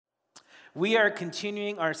We are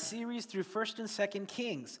continuing our series through 1st and 2nd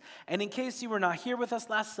Kings. And in case you were not here with us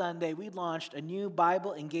last Sunday, we launched a new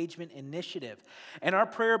Bible engagement initiative. And our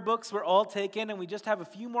prayer books were all taken, and we just have a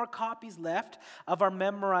few more copies left of our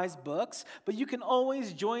memorized books. But you can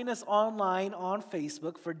always join us online on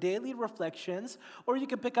Facebook for daily reflections, or you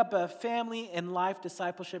can pick up a family and life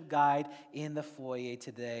discipleship guide in the foyer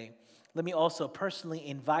today. Let me also personally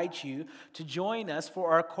invite you to join us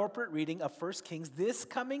for our corporate reading of 1 Kings this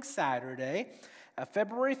coming Saturday,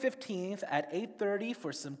 February 15th at 8:30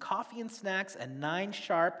 for some coffee and snacks, and 9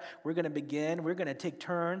 sharp. We're going to begin. We're going to take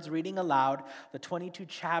turns reading aloud the 22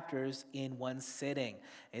 chapters in one sitting.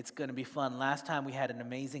 It's going to be fun. Last time we had an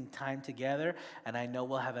amazing time together, and I know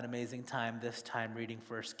we'll have an amazing time this time reading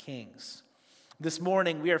 1 Kings. This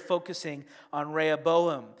morning, we are focusing on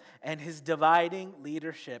Rehoboam and his dividing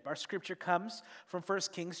leadership. Our scripture comes from 1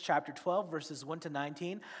 Kings chapter 12, verses 1 to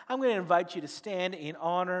 19. I'm going to invite you to stand in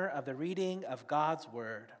honor of the reading of God's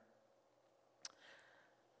word.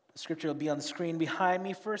 The scripture will be on the screen behind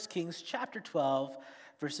me, 1 Kings chapter 12,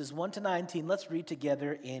 verses 1 to 19. Let's read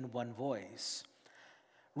together in one voice.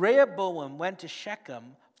 Rehoboam went to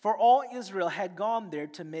Shechem, for all Israel had gone there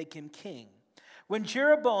to make him king. When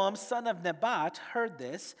Jeroboam, son of Nebat, heard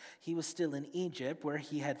this, he was still in Egypt, where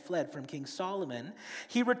he had fled from King Solomon.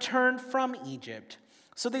 He returned from Egypt.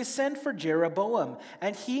 So they sent for Jeroboam,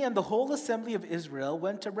 and he and the whole assembly of Israel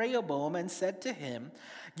went to Rehoboam and said to him,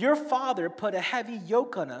 "Your father put a heavy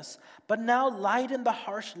yoke on us, but now lighten the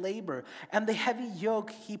harsh labor and the heavy yoke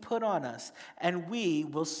he put on us, and we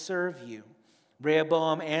will serve you."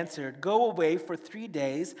 Rehoboam answered, "Go away for 3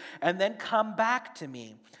 days, and then come back to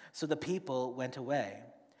me." So the people went away.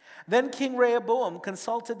 Then King Rehoboam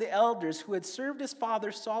consulted the elders who had served his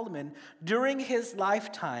father Solomon during his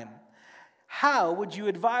lifetime. "How would you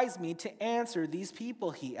advise me to answer these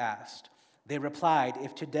people?" he asked. They replied,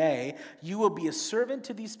 "If today you will be a servant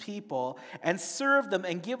to these people and serve them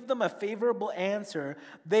and give them a favorable answer,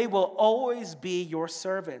 they will always be your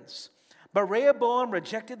servants." But Rehoboam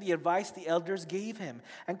rejected the advice the elders gave him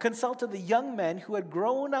and consulted the young men who had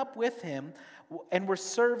grown up with him and were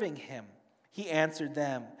serving him. He answered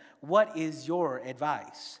them, "What is your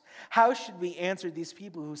advice? How should we answer these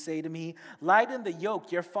people who say to me, 'Lighten the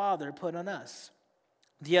yoke your father put on us'?"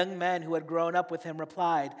 The young men who had grown up with him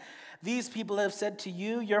replied, "These people have said to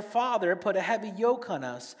you, 'Your father put a heavy yoke on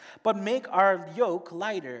us, but make our yoke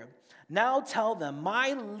lighter.' Now tell them,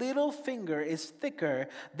 'My little finger is thicker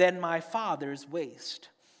than my father's waist.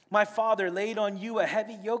 My father laid on you a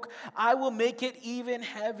heavy yoke, I will make it even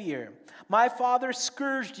heavier. My father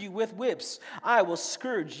scourged you with whips, I will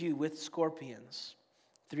scourge you with scorpions."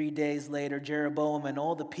 3 days later, Jeroboam and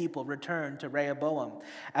all the people returned to Rehoboam.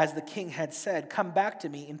 As the king had said, "Come back to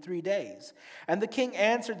me in 3 days." And the king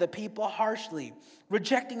answered the people harshly.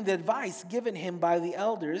 Rejecting the advice given him by the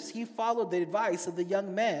elders, he followed the advice of the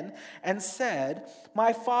young men and said,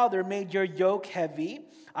 "My father made your yoke heavy,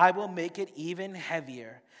 I will make it even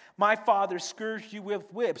heavier. My father scourged you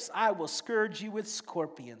with whips, I will scourge you with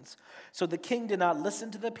scorpions." So the king did not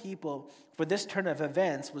listen to the people, for this turn of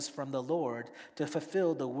events was from the Lord, to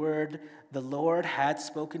fulfill the word the Lord had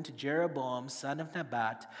spoken to Jeroboam, son of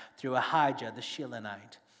Nebat, through Ahijah the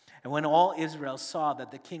Shilonite. And when all Israel saw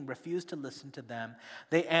that the king refused to listen to them,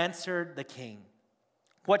 they answered the king,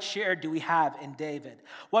 "What share do we have in David?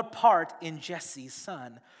 What part in Jesse's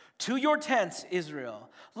son? To your tents,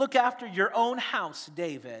 Israel. Look after your own house,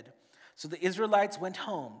 David." So the Israelites went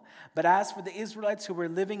home. But as for the Israelites who were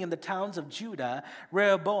living in the towns of Judah,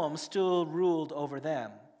 Rehoboam still ruled over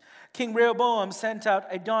them. King Rehoboam sent out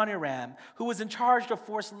Adoniram, who was in charge of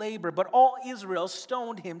forced labor, but all Israel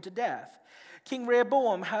stoned him to death. King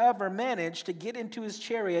Rehoboam, however, managed to get into his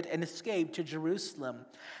chariot and escape to Jerusalem.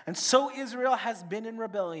 And so Israel has been in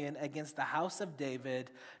rebellion against the house of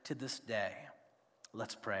David to this day.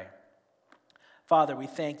 Let's pray. Father, we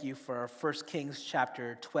thank you for 1 Kings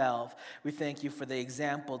chapter 12. We thank you for the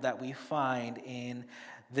example that we find in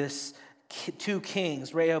this 2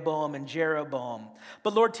 kings, Rehoboam and Jeroboam.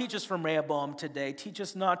 But Lord, teach us from Rehoboam today. Teach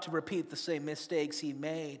us not to repeat the same mistakes he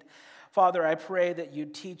made. Father, I pray that you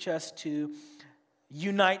teach us to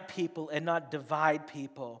unite people and not divide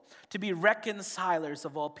people, to be reconcilers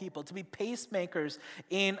of all people, to be pacemakers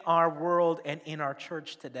in our world and in our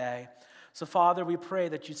church today. So, Father, we pray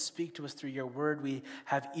that you speak to us through your word. We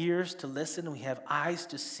have ears to listen. We have eyes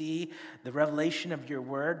to see the revelation of your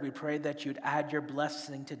word. We pray that you'd add your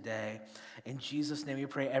blessing today. In Jesus' name we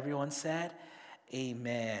pray. Everyone said,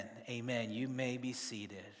 amen. Amen. You may be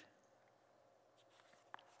seated.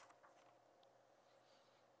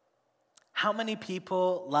 How many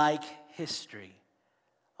people like history?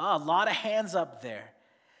 Oh, a lot of hands up there.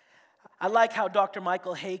 I like how Dr.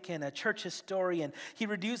 Michael Haykin, a church historian, he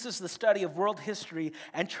reduces the study of world history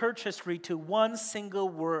and church history to one single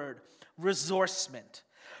word: resourcement.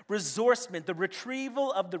 Resourcement, the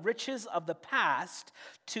retrieval of the riches of the past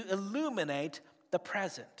to illuminate the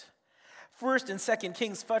present. First and Second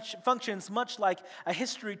Kings functions much like a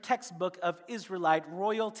history textbook of Israelite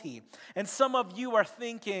royalty. And some of you are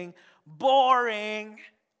thinking, boring.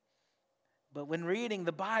 But when reading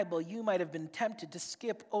the Bible, you might have been tempted to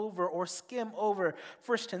skip over or skim over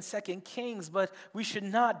First and Second Kings, but we should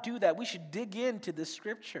not do that. We should dig into the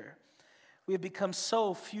scripture. We have become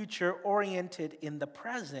so future-oriented in the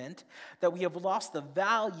present that we have lost the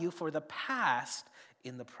value for the past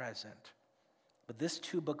in the present. But this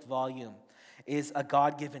two-book volume is a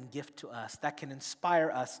God-given gift to us that can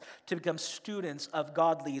inspire us to become students of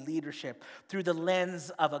godly leadership through the lens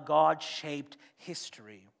of a God-shaped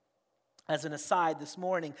history. As an aside this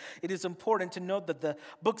morning, it is important to note that the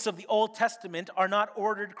books of the Old Testament are not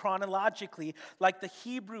ordered chronologically like the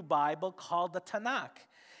Hebrew Bible called the Tanakh.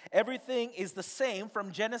 Everything is the same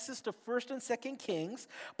from Genesis to 1st and 2nd Kings,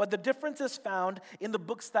 but the difference is found in the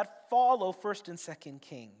books that follow 1st and 2nd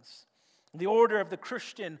Kings. The order of the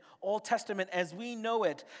Christian Old Testament as we know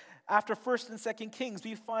it, after 1st and 2nd Kings,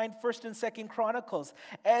 we find 1st and 2nd Chronicles,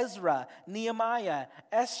 Ezra, Nehemiah,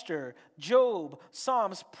 Esther, Job,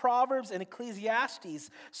 Psalms, Proverbs, and Ecclesiastes,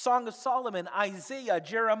 Song of Solomon, Isaiah,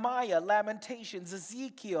 Jeremiah, Lamentations,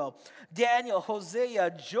 Ezekiel, Daniel,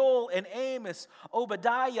 Hosea, Joel, and Amos,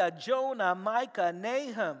 Obadiah, Jonah, Micah,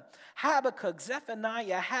 Nahum, Habakkuk,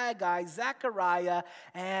 Zephaniah, Haggai, Zechariah,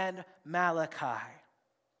 and Malachi.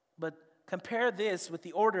 But compare this with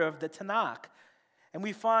the order of the Tanakh. And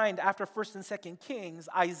we find after 1st and 2nd Kings,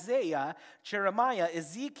 Isaiah, Jeremiah,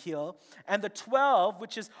 Ezekiel, and the 12,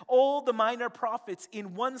 which is all the minor prophets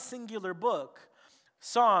in one singular book.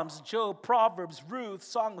 Psalms, Job, Proverbs, Ruth,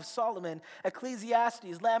 Song of Solomon,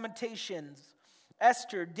 Ecclesiastes, Lamentations,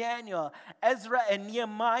 Esther, Daniel, Ezra, and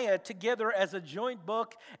Nehemiah together as a joint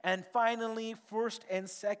book. And finally, 1st and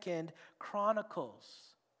 2nd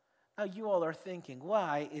Chronicles. Now you all are thinking,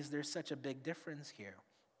 why is there such a big difference here?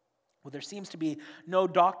 Well, there seems to be no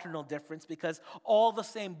doctrinal difference because all the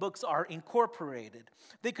same books are incorporated.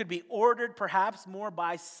 They could be ordered perhaps more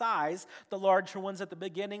by size, the larger ones at the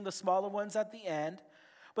beginning, the smaller ones at the end.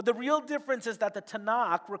 But the real difference is that the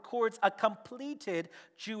Tanakh records a completed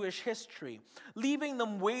Jewish history, leaving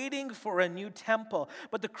them waiting for a new temple.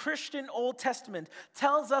 But the Christian Old Testament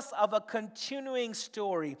tells us of a continuing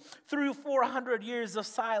story through 400 years of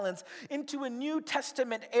silence into a New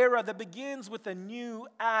Testament era that begins with a new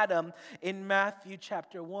Adam in Matthew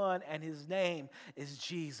chapter 1, and his name is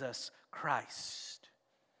Jesus Christ.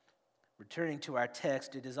 Returning to our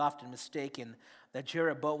text, it is often mistaken that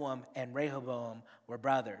Jeroboam and Rehoboam were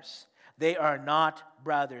brothers. They are not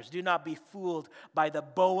brothers. Do not be fooled by the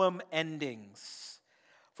Boam endings.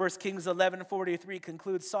 1 Kings 11:43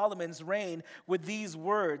 concludes Solomon's reign with these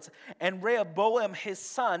words, and Rehoboam his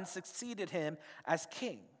son succeeded him as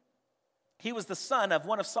king. He was the son of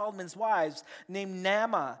one of Solomon's wives named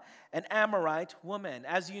Naamah, an Amorite woman.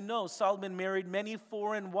 As you know, Solomon married many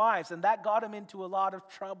foreign wives, and that got him into a lot of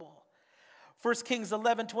trouble. 1 Kings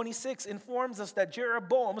 11:26 informs us that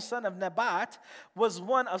Jeroboam, son of Nebat, was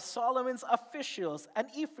one of Solomon's officials, an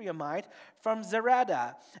Ephraimite from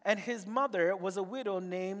Zeradah, and his mother was a widow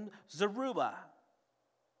named Zerubbabel.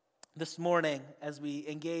 This morning, as we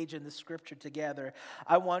engage in the scripture together,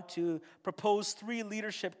 I want to propose 3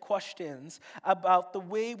 leadership questions about the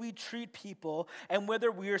way we treat people and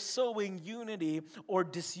whether we are sowing unity or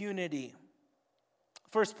disunity.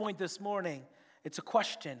 First point this morning, it's a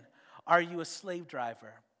question. Are you a slave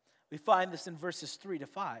driver? We find this in verses 3 to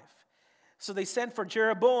 5. So they sent for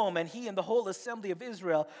Jeroboam, and he and the whole assembly of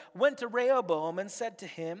Israel went to Rehoboam and said to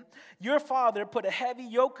him, your father put a heavy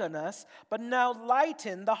yoke on us, but now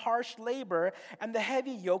lighten the harsh labor and the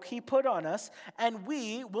heavy yoke he put on us, and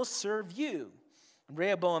we will serve you. And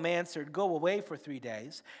Rehoboam answered, go away for 3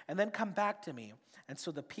 days, and then come back to me. And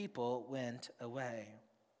so the people went away.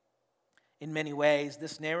 In many ways,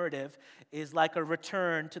 this narrative is like a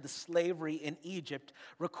return to the slavery in Egypt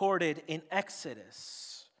recorded in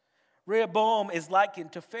Exodus. Rehoboam is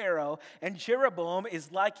likened to Pharaoh, and Jeroboam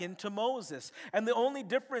is likened to Moses. And the only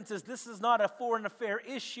difference is this is not a foreign affair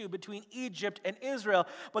issue between Egypt and Israel,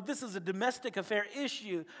 but this is a domestic affair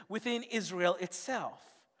issue within Israel itself.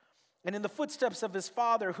 And in the footsteps of his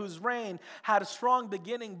father, whose reign had a strong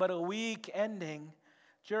beginning but a weak ending,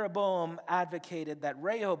 Jeroboam advocated that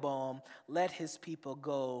Rehoboam let his people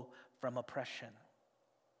go from oppression.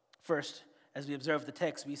 First, As we observe the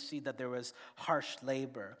text, we see that there was harsh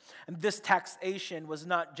labor. And this taxation was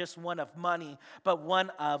not just one of money, but one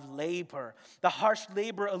of labor. The harsh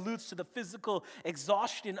labor alludes to the physical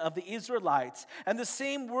exhaustion of the Israelites. And the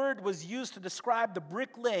same word was used to describe the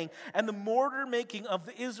bricklaying and the mortar making of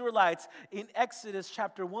the Israelites in Exodus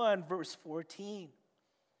chapter 1, verse 14.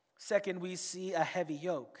 Second, we see a heavy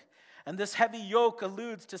yoke. And this heavy yoke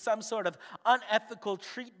alludes to some sort of unethical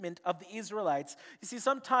treatment of the Israelites. You see,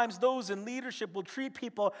 sometimes those in leadership will treat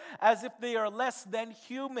people as if they are less than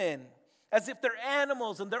human, as if they're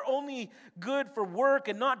animals and they're only good for work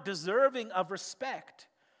and not deserving of respect.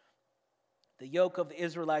 The yoke of the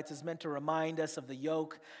Israelites is meant to remind us of the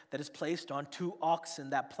yoke that is placed on two oxen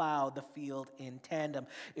that plow the field in tandem.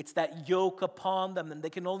 It's that yoke upon them, and they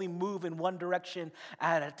can only move in one direction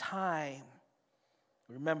at a time.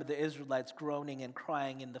 Remember the Israelites groaning and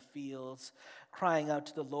crying in the fields, crying out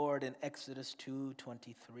to the Lord in Exodus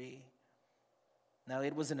 2:23. Now,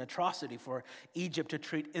 it was an atrocity for Egypt to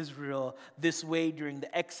treat Israel this way during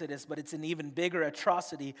the Exodus, but it's an even bigger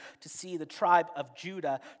atrocity to see the tribe of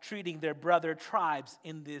Judah treating their brother tribes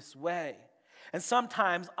in this way. And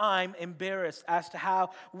sometimes I'm embarrassed as to how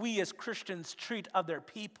we as Christians treat other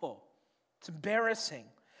people. It's embarrassing.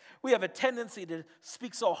 We have a tendency to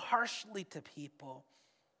speak so harshly to people.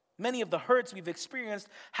 Many of the hurts we've experienced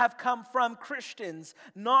have come from Christians,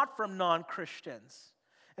 not from non-Christians.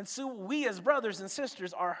 And so we as brothers and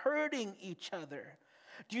sisters are hurting each other.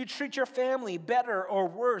 Do you treat your family better or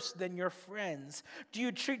worse than your friends? Do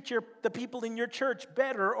you treat the people in your church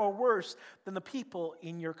better or worse than the people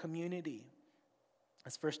in your community?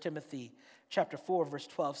 As 1 Timothy chapter 4, verse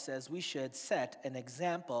 12 says, we should set an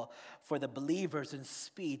example for the believers in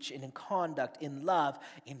speech and in conduct, in love,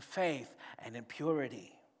 in faith, and in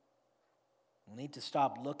purity. We need to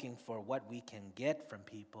stop looking for what we can get from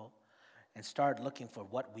people and start looking for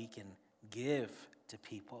what we can give to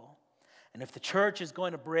people. And if the church is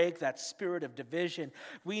going to break that spirit of division,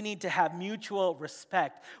 we need to have mutual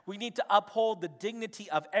respect. We need to uphold the dignity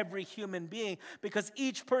of every human being, because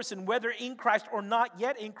each person, whether in Christ or not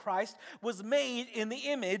yet in Christ, was made in the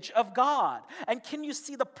image of God. And can you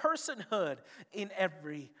see the personhood in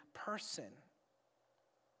every person?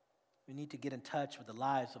 We need to get in touch with the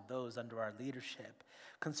lives of those under our leadership.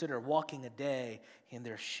 Consider walking a day in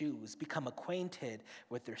their shoes. Become acquainted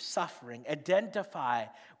with their suffering. Identify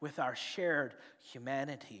with our shared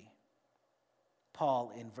humanity.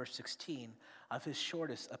 Paul, in verse 16 of his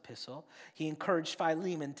shortest epistle, he encouraged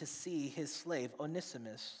Philemon to see his slave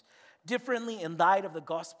Onesimus differently in light of the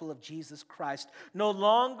gospel of Jesus Christ, no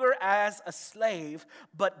longer as a slave,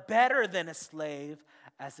 but better than a slave,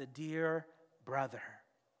 as a dear brother.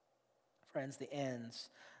 Friends, the ends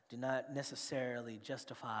do not necessarily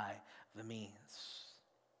justify the means.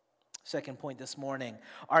 Second point this morning,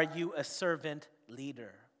 are you a servant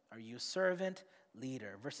leader? Are you a servant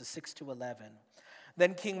leader? Verses 6 to 11.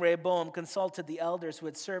 Then King Rehoboam consulted the elders who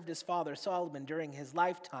had served his father Solomon during his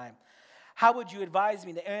lifetime. How would you advise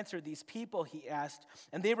me to answer these people, he asked.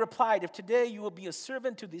 And they replied, if today you will be a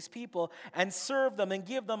servant to these people and serve them and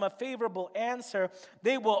give them a favorable answer,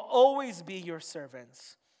 they will always be your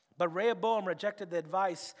servants. But Rehoboam rejected the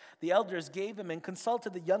advice the elders gave him and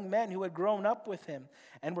consulted the young men who had grown up with him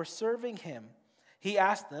and were serving him. He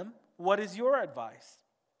asked them, what is your advice?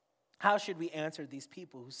 How should we answer these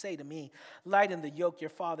people who say to me, lighten the yoke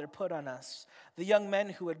your father put on us? The young men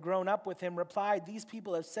who had grown up with him replied, these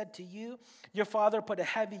people have said to you, your father put a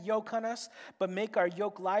heavy yoke on us, but make our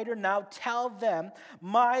yoke lighter. Now tell them,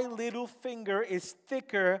 my little finger is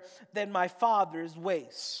thicker than my father's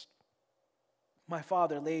waist. My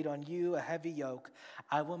father laid on you a heavy yoke.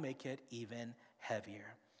 I will make it even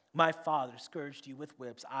heavier. My father scourged you with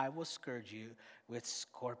whips. I will scourge you with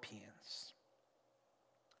scorpions.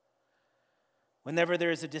 Whenever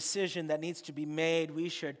there is a decision that needs to be made, we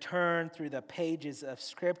should turn through the pages of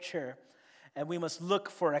Scripture, and we must look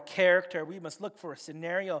for a character. We must look for a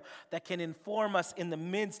scenario that can inform us in the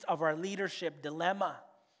midst of our leadership dilemma.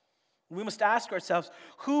 We must ask ourselves,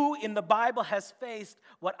 who in the Bible has faced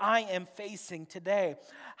what I am facing today?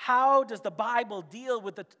 How does the Bible deal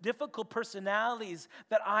with the difficult personalities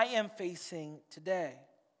that I am facing today?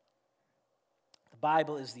 The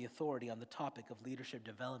Bible is the authority on the topic of leadership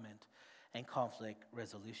development and conflict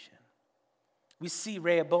resolution. We see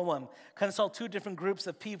Rehoboam consult two different groups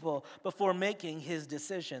of people before making his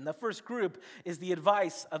decision. The first group is the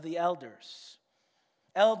advice of the elders.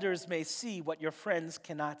 Elders may see what your friends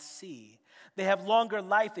cannot see. They have longer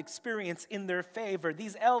life experience in their favor.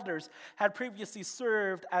 These elders had previously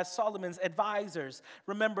served as Solomon's advisors.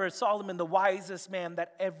 Remember, Solomon, the wisest man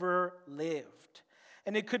that ever lived.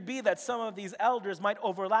 And it could be that some of these elders might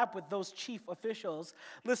overlap with those chief officials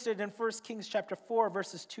listed in 1 Kings chapter 4,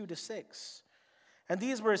 verses 2 to 6. And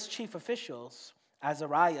these were his chief officials: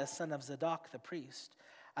 Azariah, son of Zadok the priest;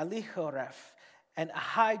 Elihoreph and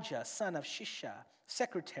Ahijah, son of Shisha,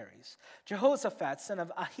 secretaries; Jehoshaphat, son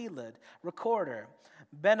of Ahilud, recorder;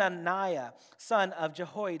 Benaniah, son of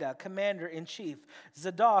Jehoiada, commander-in-chief;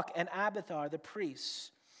 Zadok and Abiathar, the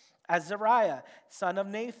priests; Azariah, son of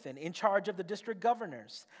Nathan, in charge of the district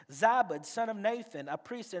governors; Zabud, son of Nathan, a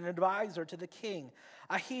priest and advisor to the king;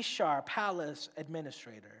 Ahishar, palace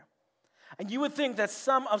administrator. And you would think that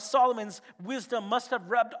some of Solomon's wisdom must have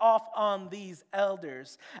rubbed off on these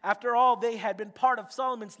elders. After all, they had been part of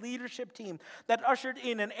Solomon's leadership team that ushered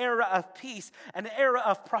in an era of peace, an era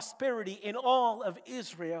of prosperity in all of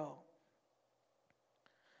Israel.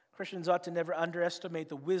 Christians ought to never underestimate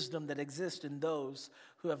the wisdom that exists in those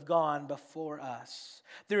who have gone before us.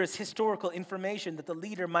 There is historical information that the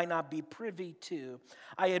leader might not be privy to.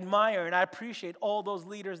 I admire and I appreciate all those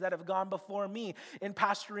leaders that have gone before me in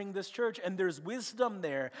pastoring this church, and there's wisdom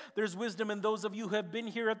there. There's wisdom in those of you who have been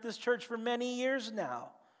here at this church for many years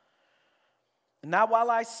now. Now,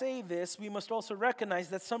 while I say this, we must also recognize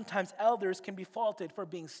that sometimes elders can be faulted for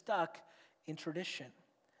being stuck in tradition,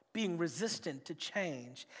 being resistant to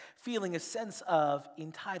change, feeling a sense of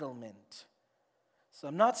entitlement. So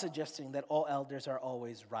I'm not suggesting that all elders are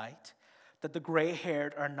always right, that the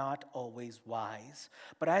gray-haired are not always wise,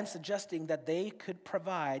 but I'm suggesting that they could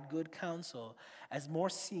provide good counsel as more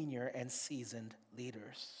senior and seasoned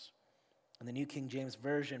leaders. In the New King James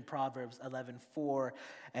Version, Proverbs 11:4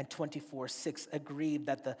 and 24:6 agreed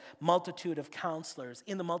that in the multitude of counselors,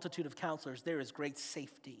 there is great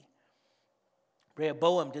safety.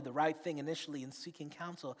 Rehoboam did the right thing initially in seeking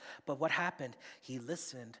counsel, but what happened? He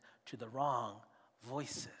listened to the wrong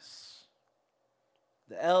voices.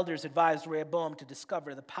 The elders advised Rehoboam to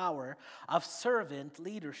discover the power of servant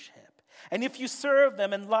leadership. And if you serve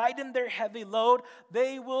them and lighten their heavy load,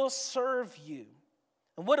 they will serve you.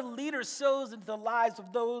 And what a leader sows into the lives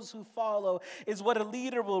of those who follow is what a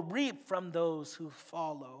leader will reap from those who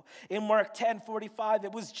follow. In Mark 10:45,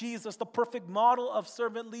 it was Jesus, the perfect model of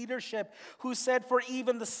servant leadership, who said, "For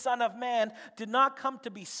even the Son of Man did not come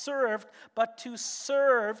to be served, but to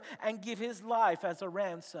serve and give his life as a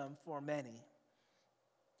ransom for many."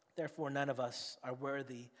 Therefore, none of us are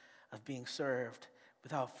worthy of being served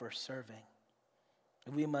without first serving.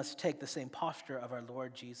 And we must take the same posture of our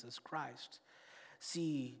Lord Jesus Christ.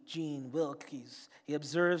 See Gene Wilkes. He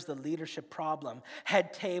observes the leadership problem.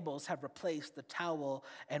 Head tables have replaced the towel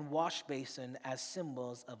and wash basin as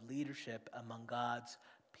symbols of leadership among God's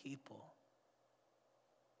people.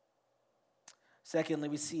 Secondly,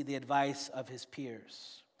 we see the advice of his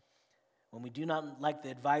peers. When we do not like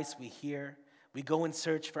the advice we hear, we go in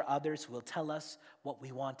search for others who will tell us what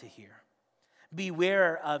we want to hear.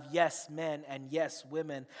 Beware of yes men and yes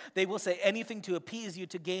women. They will say anything to appease you,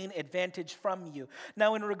 to gain advantage from you.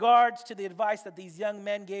 Now, in regards to the advice that these young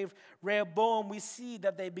men gave Rehoboam, we see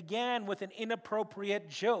that they began with an inappropriate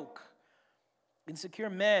joke. Insecure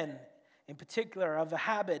men, in particular, have the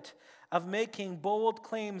habit of making bold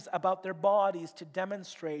claims about their bodies to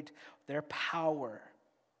demonstrate their power.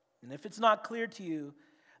 And if it's not clear to you,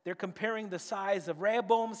 they're comparing the size of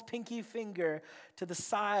Rehoboam's pinky finger to the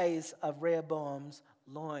size of Rehoboam's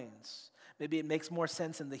loins. Maybe it makes more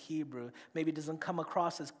sense in the Hebrew. Maybe it doesn't come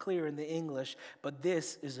across as clear in the English, but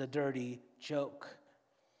this is a dirty joke.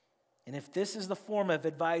 And if this is the form of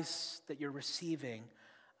advice that you're receiving,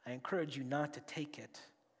 I encourage you not to take it.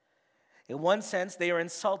 In one sense, they are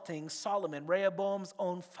insulting Solomon, Rehoboam's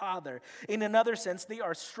own father. In another sense, they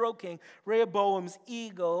are stroking Rehoboam's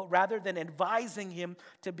ego rather than advising him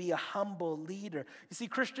to be a humble leader. You see,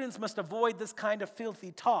 Christians must avoid this kind of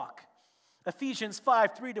filthy talk. Ephesians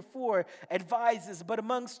 5:3-4 advises, "But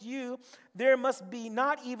amongst you there must be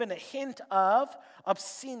not even a hint of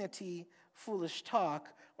obscenity, foolish talk,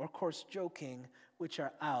 or coarse joking, which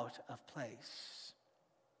are out of place."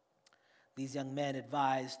 These young men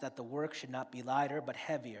advised that the work should not be lighter but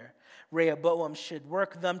heavier. Rehoboam should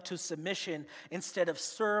work them to submission instead of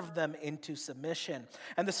serve them into submission.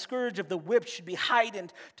 And the scourge of the whip should be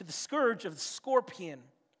heightened to the scourge of the scorpion.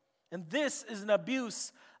 And this is an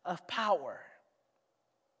abuse of power.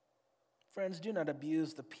 Friends, do not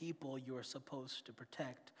abuse the people you are supposed to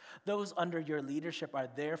protect. Those under your leadership are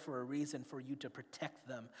there for a reason, for you to protect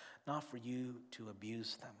them, not for you to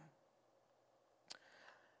abuse them.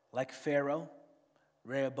 Like Pharaoh,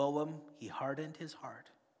 Rehoboam, he hardened his heart.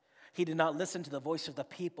 He did not listen to the voice of the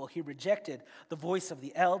people. He rejected the voice of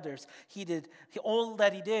the elders. All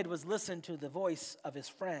that he did was listen to the voice of his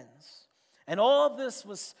friends. And all this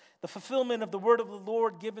was the fulfillment of the word of the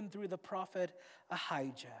Lord given through the prophet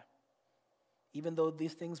Ahijah. Even though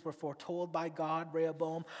these things were foretold by God,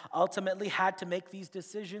 Rehoboam ultimately had to make these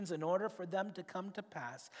decisions in order for them to come to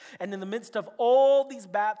pass. And in the midst of all these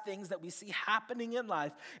bad things that we see happening in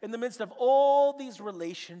life, in the midst of all these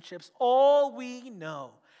relationships, all we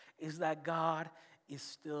know is that God is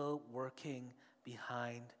still working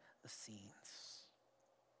behind the scenes.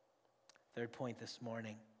 Third point this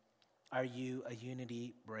morning, are you a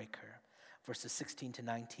unity breaker? Verses 16 to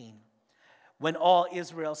 19. When all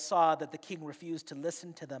Israel saw that the king refused to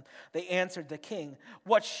listen to them, they answered the king,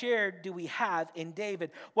 "What share do we have in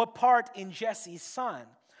David? What part in Jesse's son?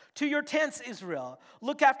 To your tents, Israel.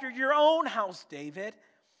 Look after your own house, David."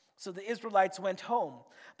 So the Israelites went home.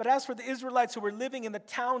 But as for the Israelites who were living in the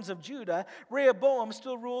towns of Judah, Rehoboam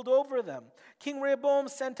still ruled over them. King Rehoboam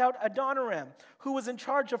sent out Adoniram, who was in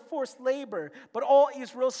charge of forced labor, but all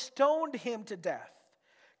Israel stoned him to death.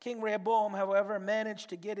 King Rehoboam, however, managed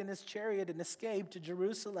to get in his chariot and escape to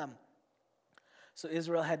Jerusalem. So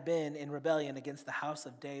Israel had been in rebellion against the house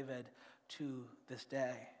of David to this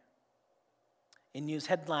day. In news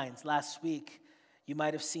headlines last week, you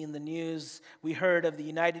might have seen the news. We heard of the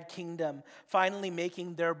United Kingdom finally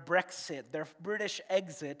making their Brexit, their British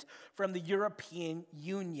exit from the European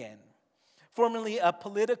Union. Formerly a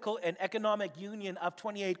political and economic union of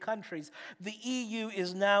 28 countries, the EU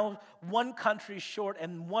is now one country short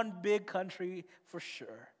and one big country for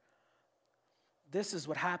sure. This is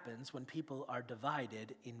what happens when people are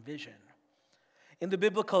divided in vision. In the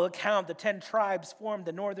biblical account, the 10 tribes formed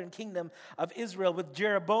the northern kingdom of Israel with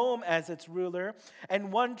Jeroboam as its ruler,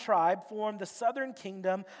 and one tribe formed the southern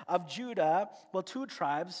kingdom of Judah. Well, 2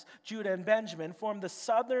 tribes, Judah and Benjamin, formed the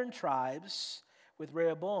southern tribes with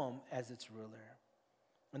Rehoboam as its ruler.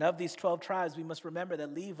 And of these 12 tribes, we must remember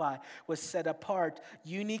that Levi was set apart,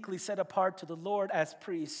 uniquely set apart to the Lord as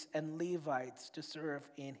priests and Levites to serve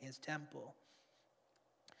in his temple.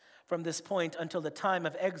 From this point until the time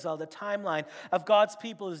of exile, the timeline of God's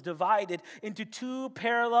people is divided into 2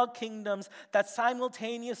 parallel kingdoms that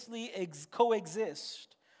simultaneously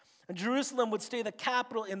coexist. And Jerusalem would stay the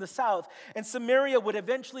capital in the south, and Samaria would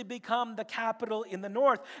eventually become the capital in the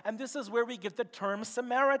north. And this is where we get the term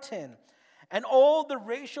Samaritan. And all the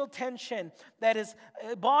racial tension that is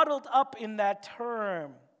bottled up in that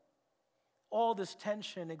term, all this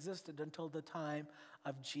tension existed until the time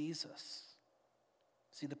of Jesus.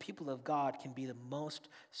 See, the people of God can be the most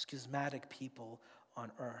schismatic people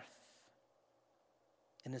on earth.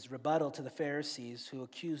 In his rebuttal to the Pharisees who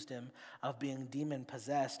accused him of being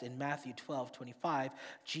demon-possessed in Matthew 12:25,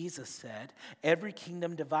 Jesus said, "Every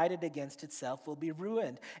kingdom divided against itself will be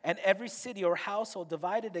ruined, and every city or household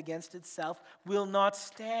divided against itself will not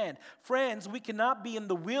stand." Friends, we cannot be in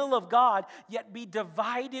the will of God, yet be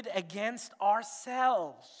divided against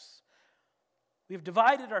ourselves. We've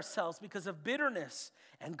divided ourselves because of bitterness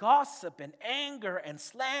and gossip and anger and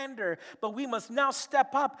slander, but we must now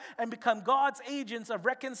step up and become God's agents of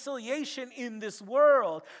reconciliation in this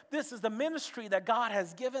world. This is the ministry that God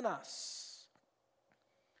has given us.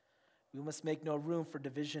 We must make no room for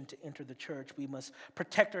division to enter the church. We must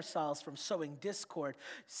protect ourselves from sowing discord.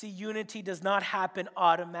 See, unity does not happen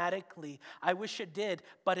automatically. I wish it did,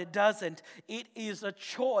 but it doesn't. It is a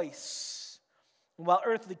choice. While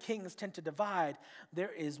earthly kings tend to divide,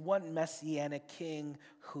 there is one messianic king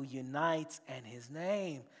who unites, and his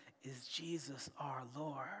name is Jesus our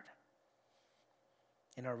Lord.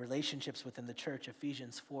 In our relationships within the church,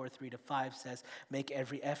 Ephesians 4:3-5 says, "Make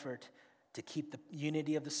every effort to keep the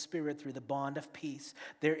unity of the Spirit through the bond of peace.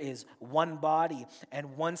 There is one body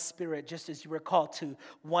and one Spirit, just as you were called to,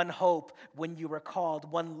 one hope when you were called,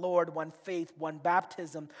 one Lord, one faith, one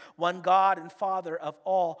baptism, one God and Father of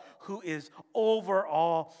all, who is over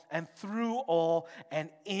all and through all and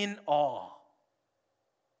in all."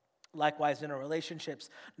 Likewise, in our relationships,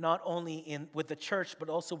 not only with the church, but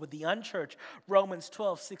also with the unchurched, Romans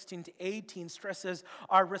 12:16-18 stresses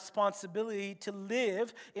our responsibility to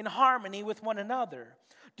live in harmony with one another.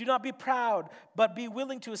 Do not be proud, but be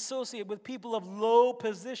willing to associate with people of low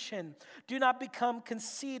position. Do not become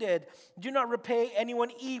conceited. Do not repay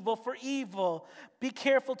anyone evil for evil. Be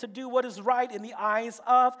careful to do what is right in the eyes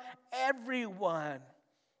of everyone.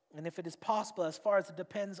 And if it is possible, as far as it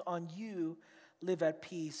depends on you, live at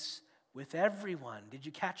peace with everyone. Did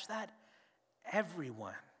you catch that?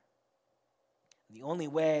 Everyone. The only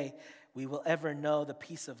way we will ever know the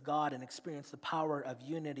peace of God and experience the power of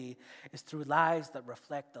unity is through lives that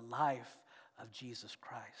reflect the life of Jesus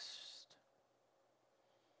Christ.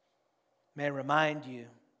 May I remind you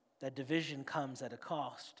that division comes at a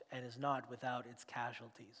cost and is not without its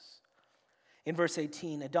casualties. In verse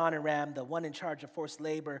 18, Adoniram, the one in charge of forced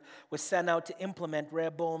labor, was sent out to implement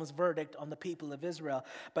Rehoboam's verdict on the people of Israel,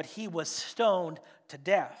 but he was stoned to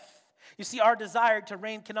death. You see, our desire to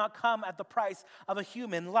reign cannot come at the price of a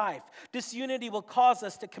human life. Disunity will cause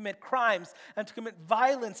us to commit crimes and to commit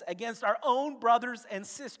violence against our own brothers and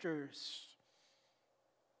sisters.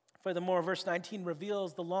 Furthermore, verse 19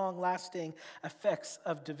 reveals the long-lasting effects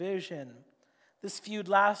of division. This feud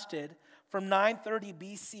lasted from 930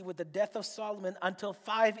 BC with the death of Solomon until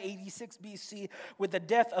 586 BC with the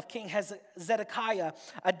death of King Zedekiah,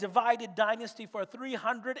 a divided dynasty for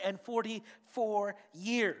 344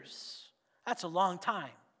 years. That's a long time.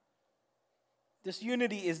 This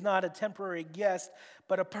unity is not a temporary guest,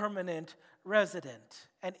 but a permanent resident,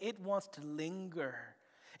 and it wants to linger.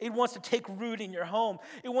 It wants to take root in your home.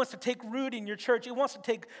 It wants to take root in your church. It wants to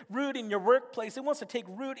take root in your workplace. It wants to take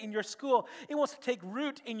root in your school. It wants to take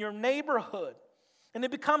root in your neighborhood. And it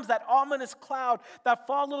becomes that ominous cloud that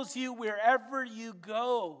follows you wherever you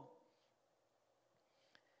go.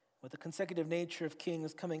 With the consecutive nature of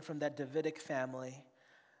kings coming from that Davidic family,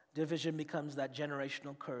 division becomes that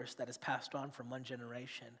generational curse that is passed on from one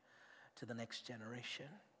generation to the next generation.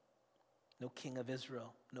 No king of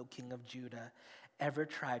Israel, no king of Judah ever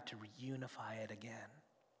tried to reunify it again.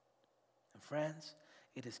 And friends,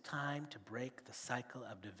 it is time to break the cycle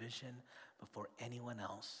of division before anyone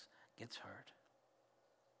else gets hurt.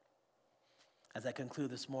 As I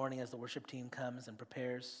conclude this morning, as the worship team comes and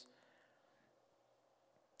prepares,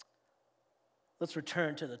 let's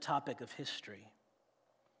return to the topic of history.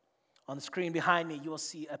 On the screen behind me, you will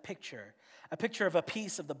see a picture of a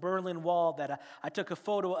piece of the Berlin Wall that I took a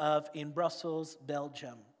photo of in Brussels,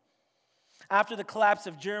 Belgium. After the collapse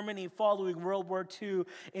of Germany following World War II,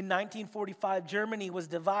 in 1945, Germany was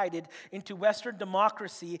divided into Western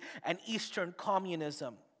democracy and Eastern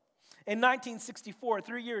communism. In 1964,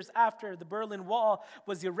 3 years after the Berlin Wall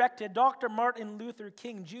was erected, Dr. Martin Luther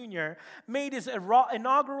King Jr. made his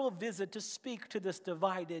inaugural visit to speak to this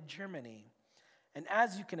divided Germany. And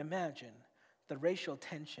as you can imagine, the racial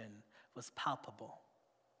tension was palpable.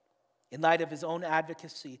 In light of his own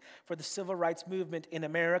advocacy for the civil rights movement in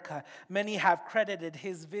America, many have credited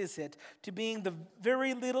his visit to being the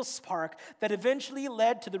very little spark that eventually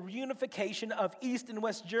led to the reunification of East and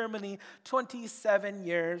West Germany 27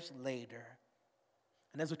 years later.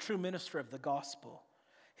 And as a true minister of the gospel,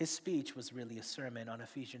 his speech was really a sermon on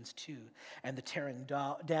Ephesians 2 and the tearing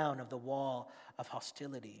down of the wall of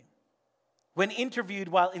hostility. When interviewed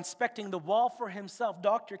while inspecting the wall for himself,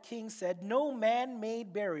 Dr. King said, "No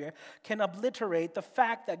man-made barrier can obliterate the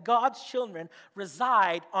fact that God's children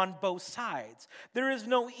reside on both sides. There is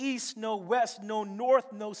no east, no west, no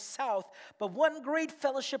north, no south, but one great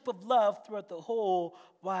fellowship of love throughout the whole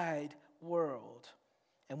wide world."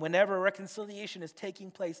 And whenever reconciliation is taking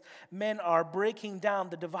place, men are breaking down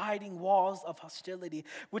the dividing walls of hostility,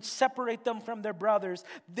 which separate them from their brothers.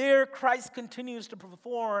 There, Christ continues to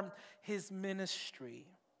perform his ministry.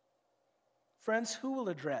 Friends, who will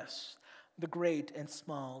address the great and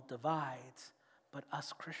small divides but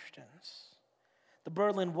us Christians? The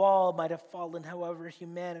Berlin Wall might have fallen, however,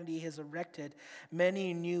 humanity has erected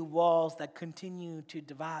many new walls that continue to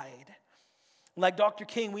divide. Like Dr.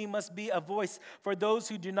 King, we must be a voice for those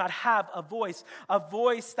who do not have a voice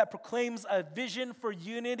that proclaims a vision for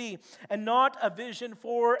unity and not a vision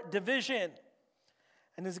for division.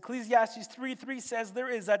 And as Ecclesiastes 3:3 says, there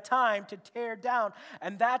is a time to tear down,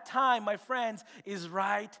 and that time, my friends, is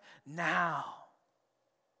right now.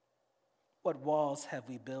 What walls have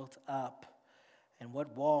we built up, and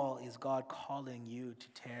what wall is God calling you to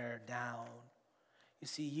tear down? You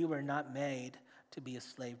see, you were not made to be a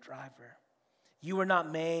slave driver. You were not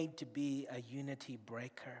made to be a unity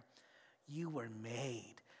breaker. You were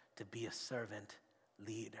made to be a servant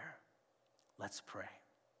leader. Let's pray.